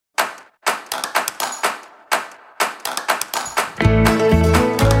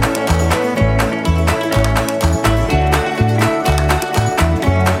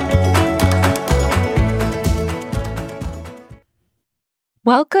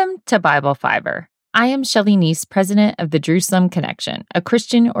Welcome to Bible Fiber. I am Shelley Neese, president of the Jerusalem Connection, a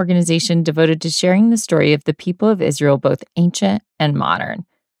Christian organization devoted to sharing the story of the people of Israel, both ancient and modern.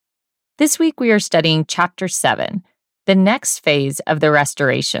 This week we are studying Chapter 7, the next phase of the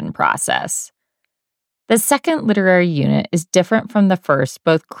restoration process. The second literary unit is different from the first,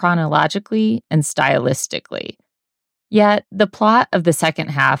 both chronologically and stylistically. Yet, the plot of the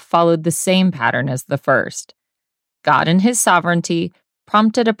second half followed the same pattern as the first. God in his sovereignty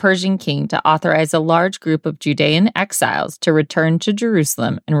prompted a Persian king to authorize a large group of Judean exiles to return to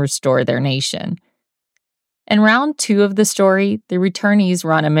Jerusalem and restore their nation. In round 2 of the story, the returnees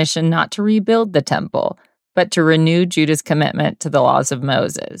were on a mission not to rebuild the temple, but to renew Judah's commitment to the laws of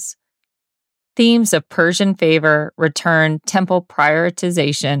Moses. Themes of Persian favor, return, temple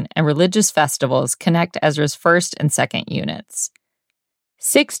prioritization, and religious festivals connect Ezra's first and second units.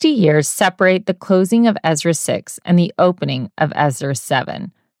 60 years separate the closing of Ezra 6 and the opening of Ezra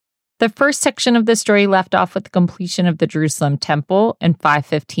 7. The first section of the story left off with the completion of the Jerusalem temple in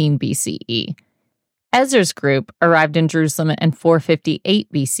 515 BCE. Ezra's group arrived in Jerusalem in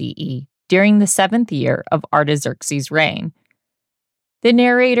 458 BCE, during the 7th year of Artaxerxes' reign. The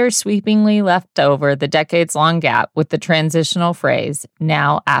narrator sweepingly left over the decades-long gap with the transitional phrase,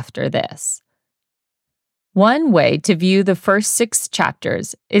 "now after this." One way to view the first 6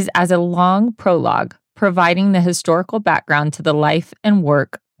 chapters is as a long prologue providing the historical background to the life and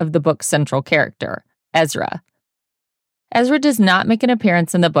work of the book's central character, Ezra. Ezra does not make an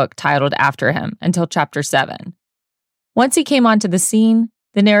appearance in the book titled after him until chapter 7. Once he came onto the scene,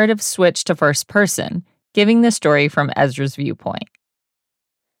 the narrative switched to first person, giving the story from Ezra's viewpoint.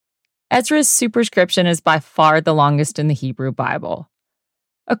 Ezra's superscription is by far the longest in the Hebrew Bible.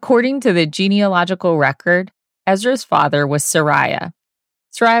 According to the genealogical record, Ezra's father was Sariah.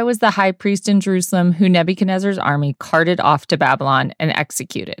 Sariah was the high priest in Jerusalem who Nebuchadnezzar's army carted off to Babylon and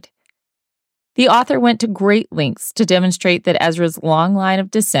executed. The author went to great lengths to demonstrate that Ezra's long line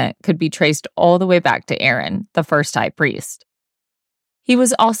of descent could be traced all the way back to Aaron, the first high priest. He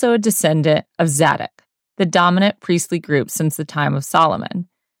was also a descendant of Zadok, the dominant priestly group since the time of Solomon.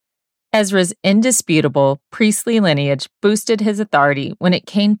 Ezra's indisputable priestly lineage boosted his authority when it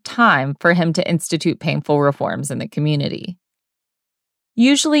came time for him to institute painful reforms in the community.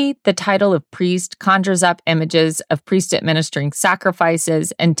 Usually, the title of priest conjures up images of priests administering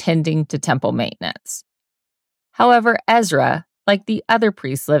sacrifices and tending to temple maintenance. However, Ezra, like the other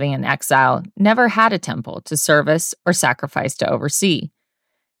priests living in exile, never had a temple to service or sacrifice to oversee.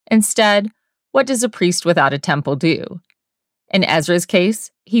 Instead, what does a priest without a temple do? In Ezra's case,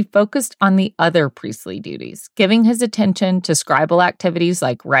 he focused on the other priestly duties, giving his attention to scribal activities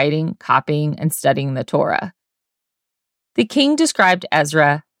like writing, copying, and studying the Torah. The king described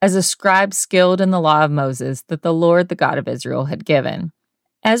Ezra as a scribe skilled in the law of Moses that the Lord, the God of Israel, had given.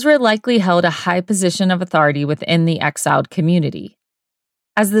 Ezra likely held a high position of authority within the exiled community.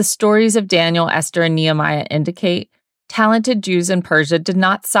 As the stories of Daniel, Esther, and Nehemiah indicate, talented Jews in Persia did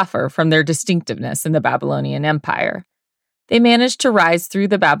not suffer from their distinctiveness in the Babylonian Empire. They managed to rise through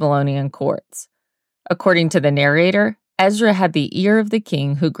the Babylonian courts. According to the narrator, Ezra had the ear of the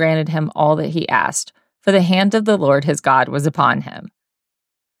king who granted him all that he asked, for the hand of the Lord his God was upon him.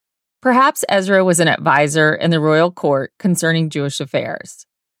 Perhaps Ezra was an advisor in the royal court concerning Jewish affairs.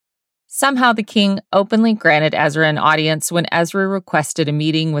 Somehow the king openly granted Ezra an audience when Ezra requested a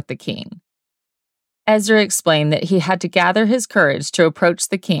meeting with the king. Ezra explained that he had to gather his courage to approach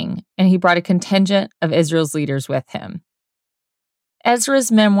the king, and he brought a contingent of Israel's leaders with him.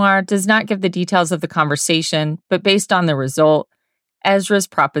 Ezra's memoir does not give the details of the conversation, but based on the result, Ezra's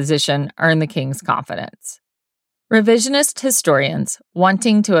proposition earned the king's confidence. Revisionist historians,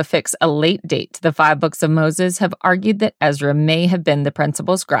 wanting to affix a late date to the 5 books of Moses, have argued that Ezra may have been the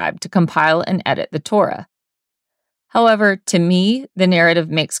principal scribe to compile and edit the Torah. However, to me, the narrative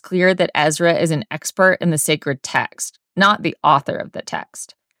makes clear that Ezra is an expert in the sacred text, not the author of the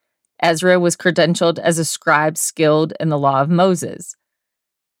text. Ezra was credentialed as a scribe skilled in the law of Moses.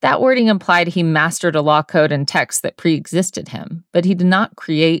 That wording implied he mastered a law code and text that pre-existed him, but he did not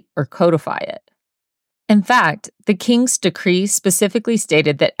create or codify it. In fact, the king's decree specifically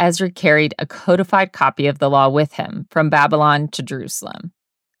stated that Ezra carried a codified copy of the law with him from Babylon to Jerusalem.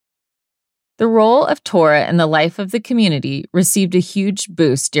 The role of Torah in the life of the community received a huge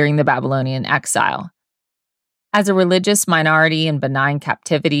boost during the Babylonian exile. As a religious minority in benign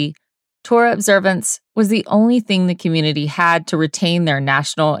captivity, Torah observance was the only thing the community had to retain their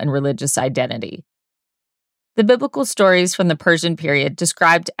national and religious identity. The biblical stories from the Persian period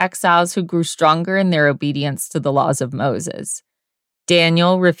described exiles who grew stronger in their obedience to the laws of Moses.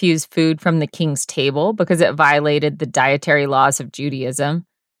 Daniel refused food from the king's table because it violated the dietary laws of Judaism.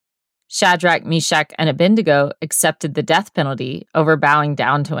 Shadrach, Meshach, and Abednego accepted the death penalty over bowing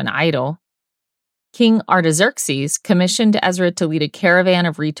down to an idol. King Artaxerxes commissioned Ezra to lead a caravan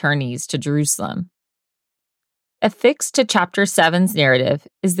of returnees to Jerusalem. Affixed to chapter 7's narrative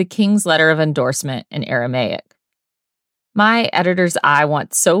is the king's letter of endorsement in Aramaic. My editor's eye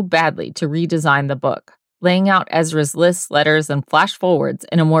wants so badly to redesign the book, laying out Ezra's lists, letters, and flash forwards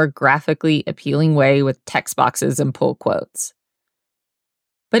in a more graphically appealing way with text boxes and pull quotes.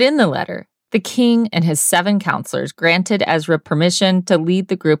 But in the letter, the king and his 7 counselors granted Ezra permission to lead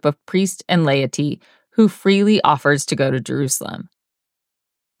the group of priests and laity who freely offers to go to Jerusalem.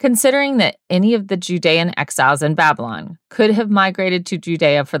 Considering that any of the Judean exiles in Babylon could have migrated to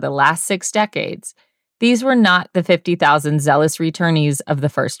Judea for the last 6 decades, these were not the 50,000 zealous returnees of the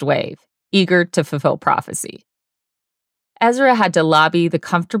first wave, eager to fulfill prophecy. Ezra had to lobby the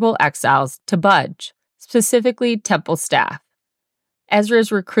comfortable exiles to budge, specifically temple staff.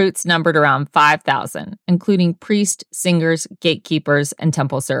 Ezra's recruits numbered around 5,000, including priests, singers, gatekeepers, and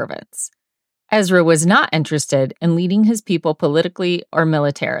temple servants. Ezra was not interested in leading his people politically or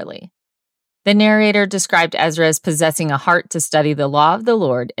militarily. The narrator described Ezra as possessing a heart to study the law of the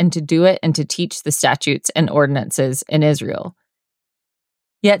Lord and to do it and to teach the statutes and ordinances in Israel.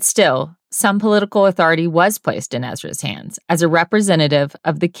 Yet still, some political authority was placed in Ezra's hands as a representative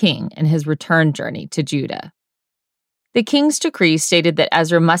of the king in his return journey to Judah. The king's decree stated that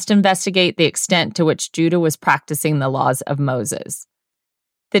Ezra must investigate the extent to which Judah was practicing the laws of Moses.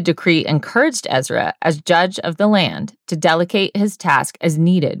 The decree encouraged Ezra, as judge of the land, to delegate his task as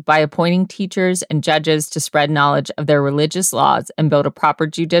needed by appointing teachers and judges to spread knowledge of their religious laws and build a proper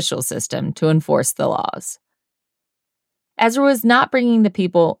judicial system to enforce the laws. Ezra was not bringing the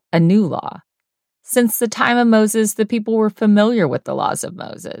people a new law. Since the time of Moses, the people were familiar with the laws of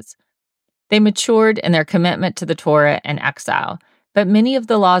Moses. They matured in their commitment to the Torah and exile, but many of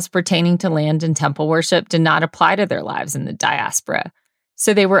the laws pertaining to land and temple worship did not apply to their lives in the diaspora,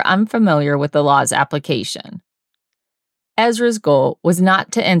 so they were unfamiliar with the law's application. Ezra's goal was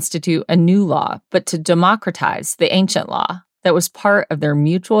not to institute a new law, but to democratize the ancient law that was part of their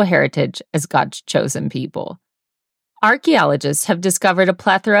mutual heritage as God's chosen people. Archaeologists have discovered a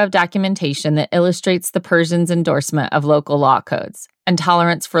plethora of documentation that illustrates the Persians' endorsement of local law codes and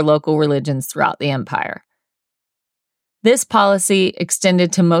tolerance for local religions throughout the empire. This policy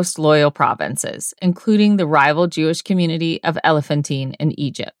extended to most loyal provinces, including the rival Jewish community of Elephantine in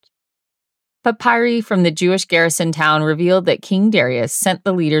Egypt. Papyri from the Jewish garrison town revealed that King Darius sent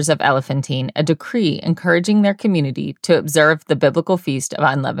the leaders of Elephantine a decree encouraging their community to observe the biblical feast of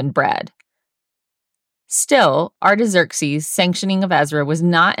unleavened bread. Still, Artaxerxes' sanctioning of Ezra was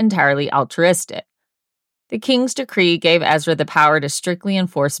not entirely altruistic. The king's decree gave Ezra the power to strictly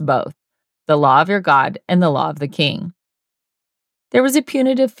enforce both, the law of your God and the law of the king. There was a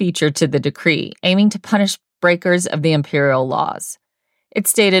punitive feature to the decree, aiming to punish breakers of the imperial laws. It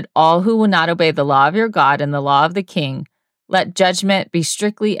stated, all who will not obey the law of your God and the law of the king, let judgment be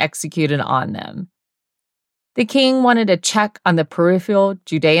strictly executed on them. The king wanted a check on the peripheral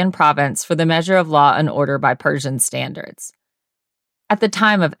Judean province for the measure of law and order by Persian standards. At the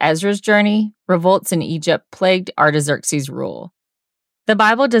time of Ezra's journey, revolts in Egypt plagued Artaxerxes' rule. The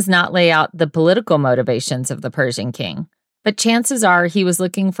Bible does not lay out the political motivations of the Persian king, but chances are he was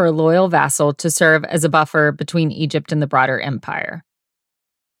looking for a loyal vassal to serve as a buffer between Egypt and the broader empire.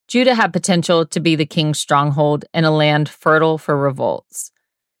 Judah had potential to be the king's stronghold in a land fertile for revolts.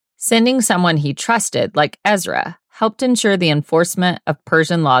 Sending someone he trusted, like Ezra, helped ensure the enforcement of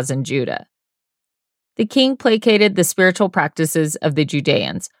Persian laws in Judah. The king placated the spiritual practices of the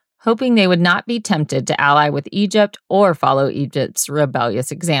Judeans, hoping they would not be tempted to ally with Egypt or follow Egypt's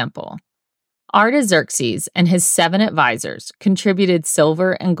rebellious example. Artaxerxes and his 7 advisors contributed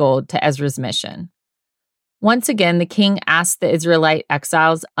silver and gold to Ezra's mission. Once again, the king asked the Israelite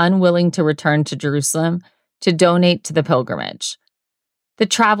exiles unwilling to return to Jerusalem to donate to the pilgrimage. The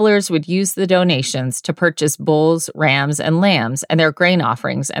travelers would use the donations to purchase bulls, rams, and lambs and their grain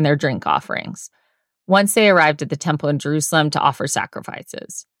offerings and their drink offerings, once they arrived at the temple in Jerusalem to offer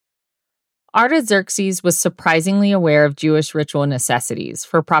sacrifices. Artaxerxes was surprisingly aware of Jewish ritual necessities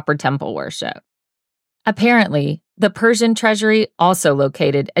for proper temple worship. Apparently, the Persian treasury also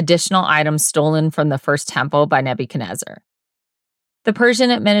located additional items stolen from the first temple by Nebuchadnezzar. The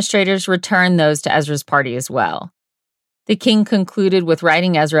Persian administrators returned those to Ezra's party as well. The king concluded with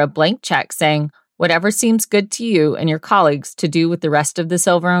writing Ezra a blank check saying, "Whatever seems good to you and your colleagues to do with the rest of the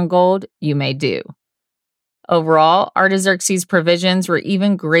silver and gold, you may do." Overall, Artaxerxes' provisions were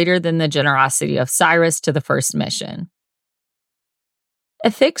even greater than the generosity of Cyrus to the first mission.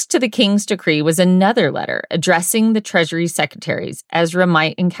 Affixed to the king's decree was another letter addressing the treasury secretaries Ezra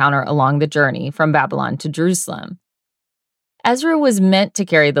might encounter along the journey from Babylon to Jerusalem. Ezra was meant to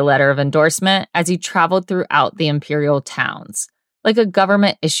carry the letter of endorsement as he traveled throughout the imperial towns, like a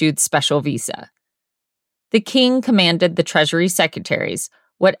government-issued special visa. The king commanded the treasury secretaries,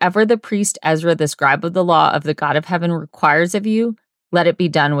 "Whatever the priest Ezra, the scribe of the law of the God of heaven, requires of you, let it be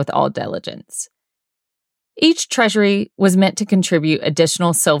done with all diligence." Each treasury was meant to contribute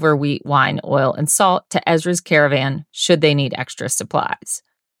additional silver, wheat, wine, oil, and salt to Ezra's caravan should they need extra supplies.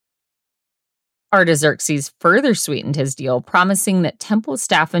 Artaxerxes further sweetened his deal, promising that temple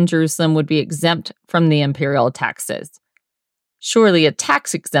staff in Jerusalem would be exempt from the imperial taxes. Surely a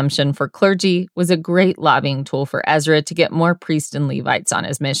tax exemption for clergy was a great lobbying tool for Ezra to get more priests and Levites on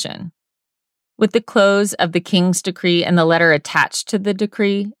his mission. With the close of the king's decree and the letter attached to the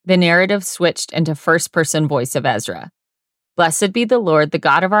decree, the narrative switched into first-person voice of Ezra. "Blessed be the Lord, the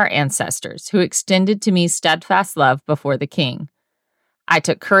God of our ancestors, who extended to me steadfast love before the king. I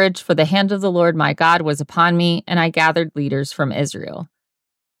took courage, for the hand of the Lord my God was upon me, and I gathered leaders from Israel."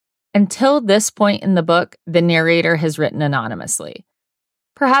 Until this point in the book, the narrator has written anonymously.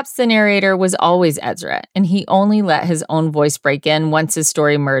 Perhaps the narrator was always Ezra, and he only let his own voice break in once his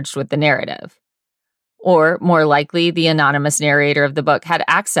story merged with the narrative. Or, more likely, the anonymous narrator of the book had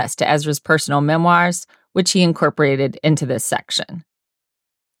access to Ezra's personal memoirs, which he incorporated into this section.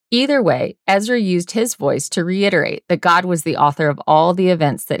 Either way, Ezra used his voice to reiterate that God was the author of all the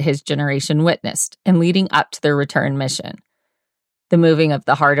events that his generation witnessed in leading up to their return mission. The moving of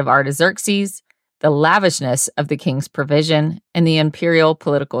the heart of Artaxerxes, the lavishness of the king's provision, and the imperial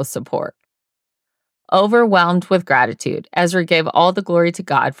political support. Overwhelmed with gratitude, Ezra gave all the glory to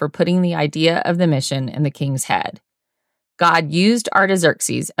God for putting the idea of the mission in the king's head. God used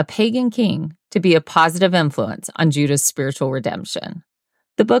Artaxerxes, a pagan king, to be a positive influence on Judah's spiritual redemption.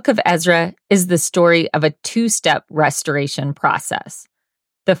 The book of Ezra is the story of a two-step restoration process.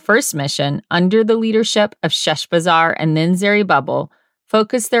 The first mission, under the leadership of Sheshbazzar and then Zerubbabel,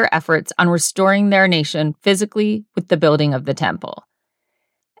 focused their efforts on restoring their nation physically with the building of the temple.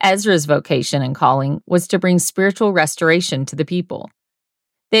 Ezra's vocation and calling was to bring spiritual restoration to the people.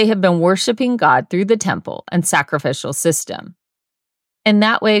 They had been worshiping God through the temple and sacrificial system. In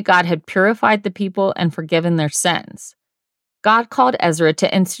that way, God had purified the people and forgiven their sins. God called Ezra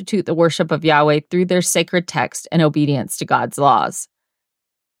to institute the worship of Yahweh through their sacred text and obedience to God's laws.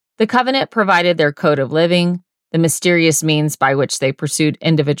 The covenant provided their code of living, the mysterious means by which they pursued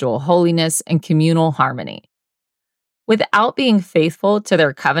individual holiness and communal harmony. Without being faithful to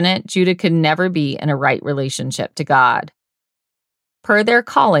their covenant, Judah could never be in a right relationship to God. Per their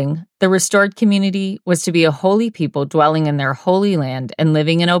calling, the restored community was to be a holy people dwelling in their holy land and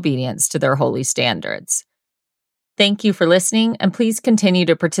living in obedience to their holy standards. Thank you for listening, and please continue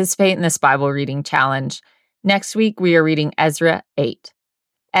to participate in this Bible reading challenge. Next week, we are reading Ezra 8.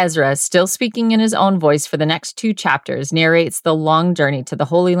 Ezra, still speaking in his own voice for the next 2 chapters, narrates the long journey to the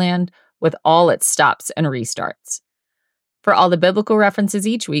Holy Land with all its stops and restarts. For all the biblical references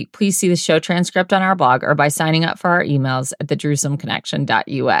each week, please see the show transcript on our blog or by signing up for our emails at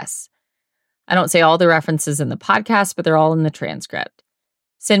thejerusalemconnection.us. I don't say all the references in the podcast, but they're all in the transcript.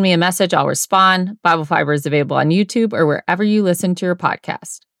 Send me a message, I'll respond. Bible Fiber is available on YouTube or wherever you listen to your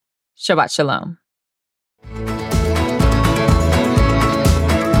podcast. Shabbat Shalom.